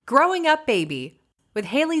Growing Up Baby with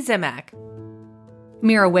Haley Zimak.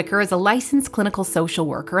 Mirra Wicker is a licensed clinical social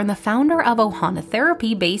worker and the founder of Ohana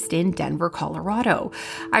Therapy based in Denver, Colorado.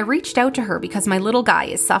 I reached out to her because my little guy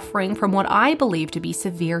is suffering from what I believe to be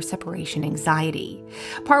severe separation anxiety.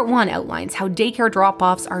 Part 1 outlines how daycare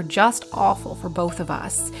drop-offs are just awful for both of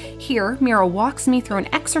us. Here, Mirra walks me through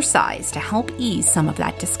an exercise to help ease some of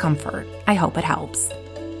that discomfort. I hope it helps.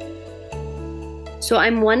 So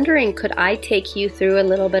I'm wondering, could I take you through a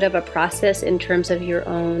little bit of a process in terms of your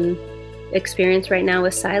own experience right now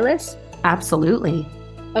with Silas? Absolutely.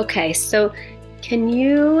 Okay, so can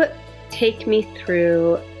you take me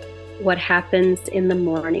through what happens in the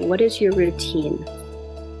morning? What is your routine?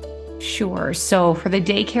 Sure. So for the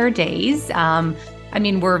daycare days,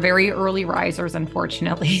 we're very early risers,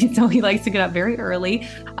 unfortunately. So he likes to get up very early.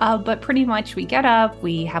 But pretty much we get up,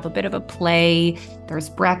 we have a bit of a play, there's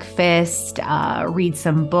breakfast, read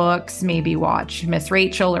some books, maybe watch Miss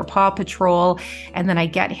Rachel or Paw Patrol. And then I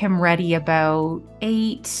get him ready about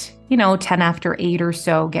 8, 10 after 8 or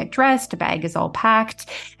so, get dressed, the bag is all packed.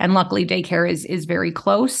 And luckily daycare is very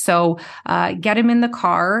close. So get him in the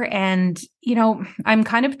car. And, I'm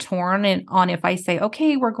kind of torn on if I say,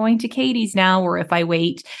 okay, we're going to Katie's now, or if I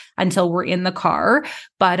wait until we're in the car.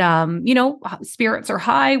 But, spirits are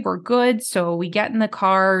high, we're good. So we get in the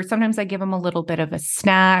car. Sometimes I give him a little bit of a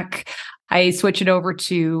snack. I switch it over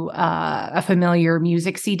to a familiar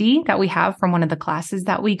music CD that we have from one of the classes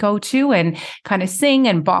that we go to and kind of sing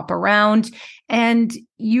and bop around. And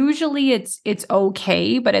usually it's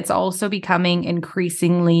okay, but it's also becoming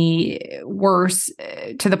increasingly worse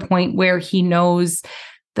to the point where he knows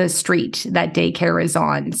the street that daycare is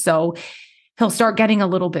on. So he'll start getting a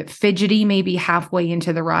little bit fidgety, maybe halfway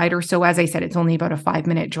into the ride or so. As I said, it's only about a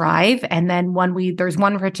 5-minute drive. And then there's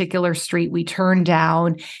one particular street we turn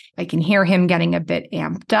down, I can hear him getting a bit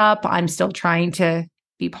amped up. I'm still trying to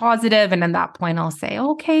be positive. And at that point, I'll say,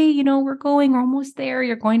 okay, we're almost there.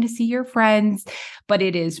 You're going to see your friends. But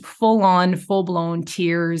it is full-blown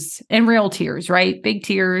tears and real tears, right? Big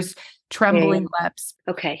tears, trembling lips.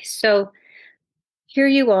 Okay. So here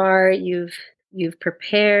you are, you've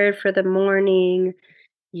prepared for the morning,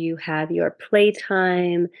 you have your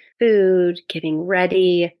playtime, food, getting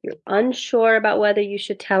ready. You're unsure about whether you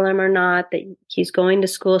should tell him or not that he's going to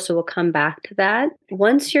school, so we'll come back to that.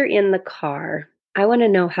 Once you're in the car, I want to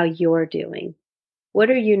know how you're doing. What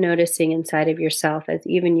are you noticing inside of yourself as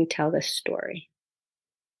even you tell this story?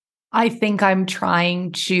 I think I'm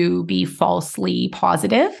trying to be falsely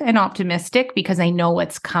positive and optimistic because I know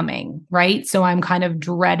what's coming, right? So I'm kind of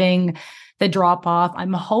dreading the drop off.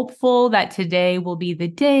 I'm hopeful that today will be the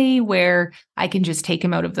day where I can just take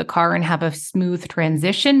him out of the car and have a smooth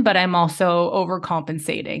transition, but I'm also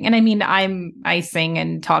overcompensating. And I sing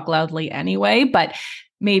and talk loudly anyway, but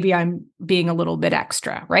maybe I'm being a little bit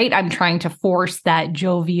extra, right? I'm trying to force that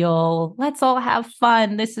jovial, let's all have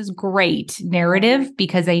fun, this is great narrative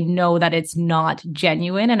because I know that it's not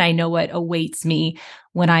genuine and I know what awaits me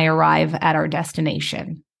when I arrive at our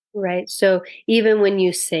destination. Right. So even when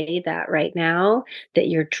you say that right now, that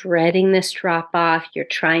you're dreading this drop off, you're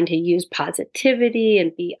trying to use positivity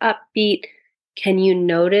and be upbeat, can you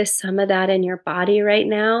notice some of that in your body right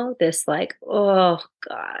now? This oh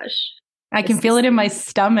gosh. I can feel it in my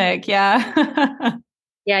stomach. Yeah.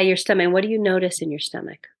 Yeah, your stomach. What do you notice in your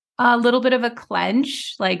stomach? A little bit of a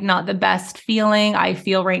clench, not the best feeling. I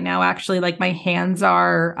feel right now, actually, like my hands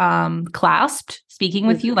are clasped, speaking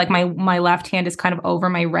with you. Like my left hand is kind of over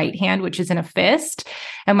my right hand, which is in a fist,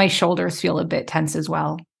 and my shoulders feel a bit tense as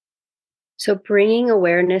well. So bringing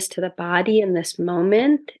awareness to the body in this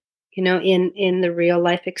moment, in the real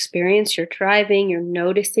life experience, you're driving, you're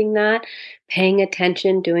noticing that, paying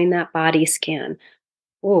attention, doing that body scan.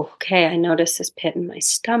 Oh, okay, I notice this pit in my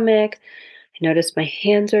stomach. I notice my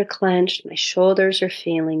hands are clenched, my shoulders are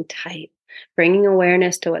feeling tight. Bringing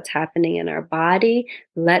awareness to what's happening in our body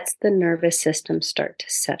lets the nervous system start to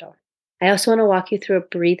settle. I also want to walk you through a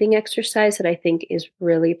breathing exercise that I think is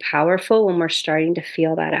really powerful when we're starting to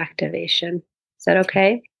feel that activation. Is that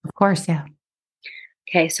okay? Of course, yeah.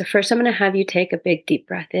 Okay, so first I'm going to have you take a big deep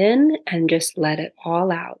breath in and just let it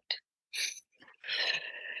all out.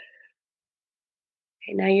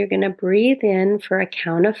 Okay, now you're going to breathe in for a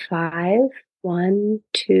count of 5. 1,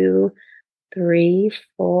 2, 3,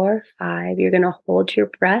 4, 5. You're going to hold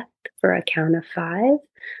your breath for a count of 5.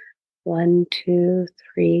 1, 2,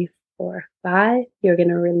 3, 4, 5. You're going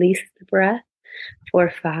to release the breath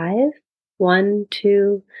for 5. 1,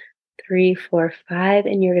 2, 3, 4, 5.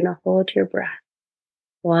 And you're going to hold your breath.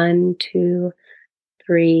 1, 2,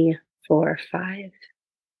 3, 4, 5.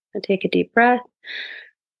 Now take a deep breath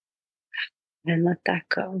and let that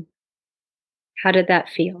go. How did that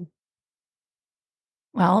feel?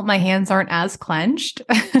 Well, my hands aren't as clenched.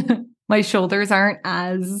 My shoulders aren't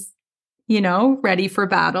as, ready for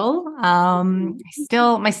battle.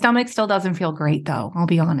 My stomach still doesn't feel great though. I'll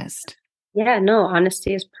be honest. Yeah, no,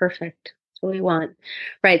 honesty is perfect. That's what we want.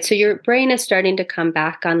 Right. So your brain is starting to come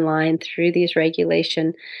back online through these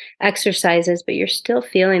regulation exercises, but you're still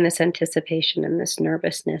feeling this anticipation and this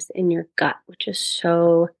nervousness in your gut, which is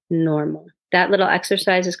so normal. That little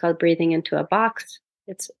exercise is called breathing into a box.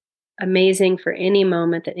 It's amazing for any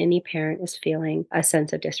moment that any parent is feeling a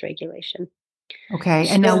sense of dysregulation. Okay.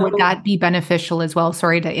 And now would that be beneficial as well?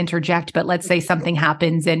 Sorry to interject, but let's say something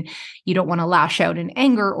happens and you don't want to lash out in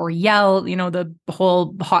anger or yell, the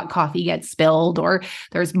whole hot coffee gets spilled or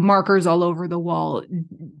there's markers all over the wall.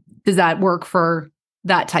 Does that work for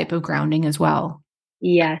that type of grounding as well?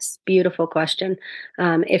 Yes, beautiful question.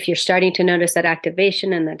 If you're starting to notice that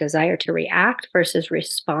activation and the desire to react versus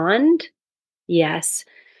respond, yes,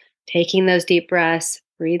 taking those deep breaths,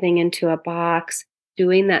 breathing into a box,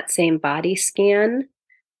 doing that same body scan,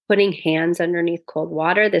 putting hands underneath cold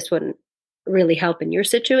water. This wouldn't really help in your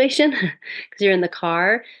situation because you're in the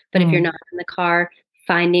car. But if you're not in the car,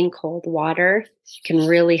 finding cold water can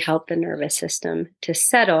really help the nervous system to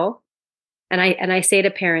settle. And I say to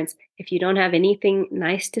parents, if you don't have anything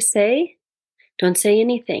nice to say, don't say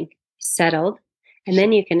anything. Settled, and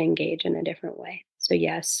then you can engage in a different way. So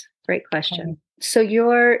yes, great question. So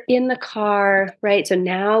you're in the car, right? So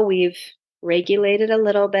now we've regulated a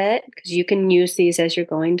little bit because you can use these as you're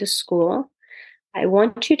going to school. I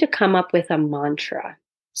want you to come up with a mantra,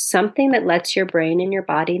 something that lets your brain and your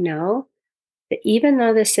body know that even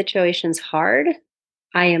though this situation's hard,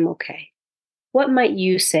 I am okay. What might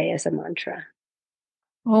you say as a mantra?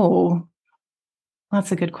 Oh,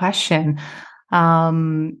 that's a good question.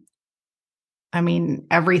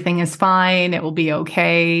 Everything is fine. It will be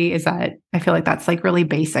okay. I feel like that's like really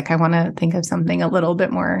basic. I want to think of something a little bit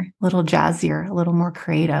more, a little jazzier, a little more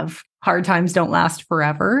creative. Hard times don't last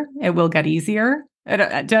forever. It will get easier.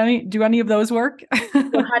 Do any of those work?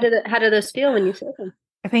 Well, how do those feel when you say them?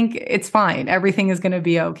 I think it's fine. Everything is going to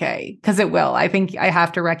be okay because it will. I think I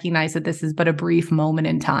have to recognize that this is but a brief moment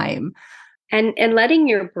in time. And letting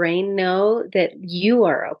your brain know that you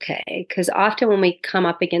are okay. Because often when we come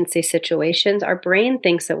up against these situations, our brain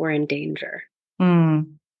thinks that we're in danger.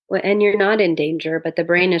 Well, and you're not in danger, but the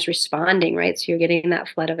brain is responding, right? So you're getting that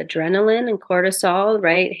flood of adrenaline and cortisol,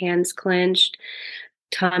 right? Hands clenched,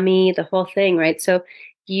 tummy, the whole thing, right? So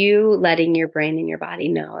you letting your brain and your body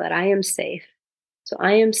know that I am safe. So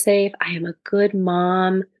I am safe. I am a good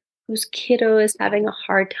mom whose kiddo is having a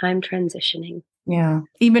hard time transitioning. Yeah.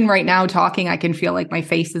 Even right now talking, I can feel like my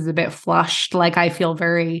face is a bit flushed. Like I feel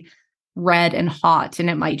very red and hot. And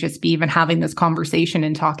it might just be even having this conversation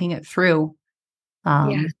and talking it through.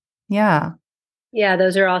 Yeah. Yeah.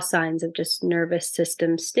 Those are all signs of just nervous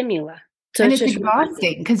system stimuli. So and it's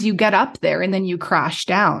exhausting because you get up there and then you crash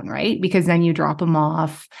down, right? Because then you drop them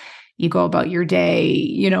off. You go about your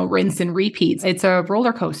day, rinse and repeats. It's a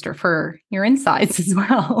roller coaster for your insides as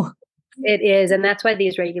well. It is. And that's why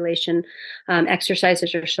these regulation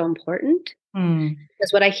exercises are so important.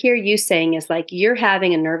 Because what I hear you saying is like you're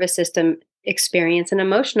having a nervous system experience, an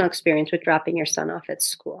emotional experience with dropping your son off at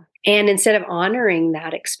school. And instead of honoring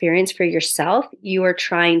that experience for yourself, you are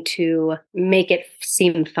trying to make it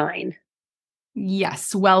seem fine.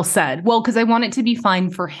 Yes, well said. Well, because I want it to be fine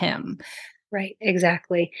for him. Right,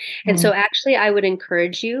 exactly. And so actually, I would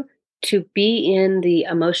encourage you to be in the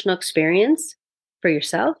emotional experience for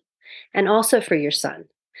yourself and also for your son.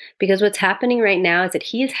 Because what's happening right now is that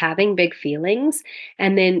he is having big feelings.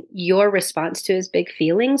 And then your response to his big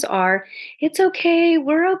feelings are, it's okay,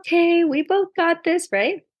 we're okay, we both got this,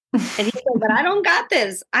 right? And he's like, but I don't got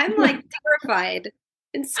this. I'm like terrified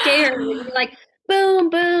and scared. And you're like, boom,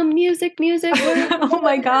 boom, music. Oh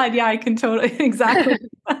my God. Yeah, I can totally, exactly.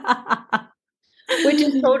 Which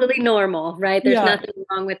is totally normal, right? There's nothing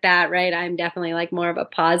wrong with that, right? I'm definitely like more of a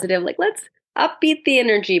positive, like let's upbeat the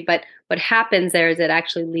energy. But what happens there is it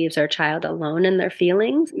actually leaves our child alone in their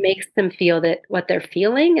feelings, makes them feel that what they're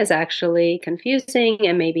feeling is actually confusing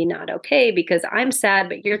and maybe not okay because I'm sad,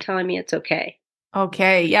 but you're telling me it's okay.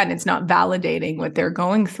 Okay. Yeah. And it's not validating what they're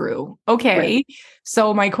going through. Okay. Right.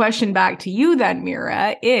 So my question back to you then,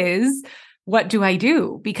 Mirra, is what do I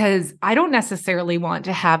do? Because I don't necessarily want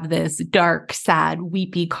to have this dark, sad,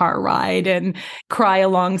 weepy car ride and cry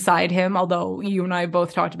alongside him. Although you and I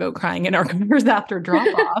both talked about crying in our cars after drop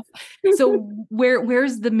off. So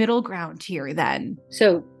where's the middle ground here then?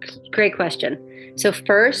 So great question. So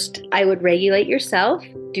first, I would regulate yourself,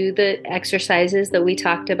 do the exercises that we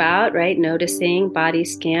talked about, right? Noticing, body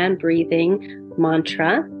scan, breathing,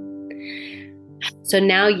 mantra. So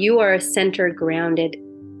now you are a center grounded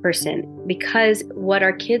person, because what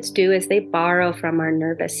our kids do is they borrow from our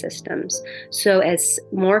nervous systems. So as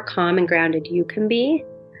more calm and grounded you can be,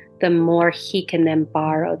 the more he can then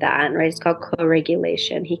borrow that, right? It's called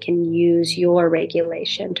co-regulation. He can use your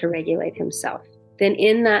regulation to regulate himself. Then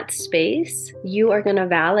in that space, you are going to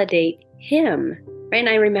validate him, right? And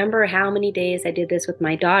I remember how many days I did this with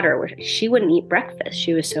my daughter where she wouldn't eat breakfast.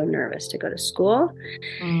 She was so nervous to go to school.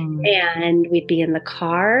 And we'd be in the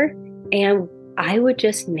car and I would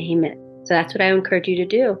just name it. So that's what I encourage you to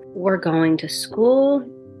do. We're going to school.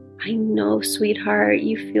 I know, sweetheart,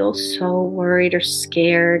 you feel so worried or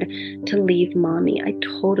scared to leave mommy. I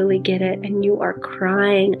totally get it. And you are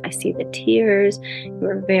crying. I see the tears.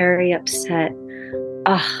 You're very upset.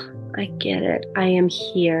 I get it. I am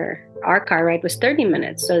here. Our car ride was 30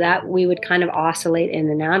 minutes, so that we would kind of oscillate in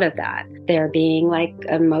and out of that. There being like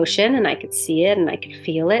emotion, and I could see it and I could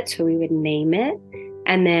feel it. So we would name it.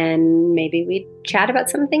 And then maybe we'd chat about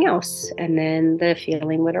something else. And then the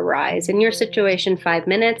feeling would arise. In your situation, 5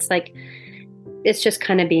 minutes, like it's just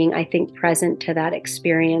kind of being, I think, present to that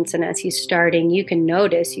experience. And as he's starting, you can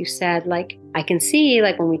notice, you said, like, I can see,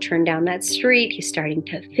 like, when we turn down that street, he's starting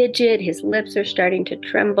to fidget. His lips are starting to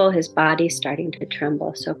tremble. His body's starting to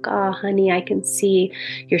tremble. So, honey, I can see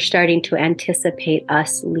you're starting to anticipate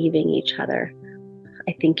us leaving each other.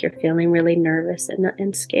 I think you're feeling really nervous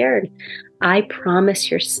and scared. I promise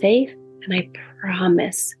you're safe, and I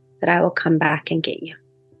promise that I will come back and get you.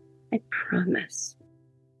 I promise.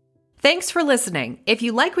 Thanks for listening. If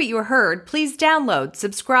you like what you heard, please download,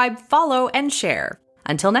 subscribe, follow, and share.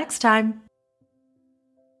 Until next time.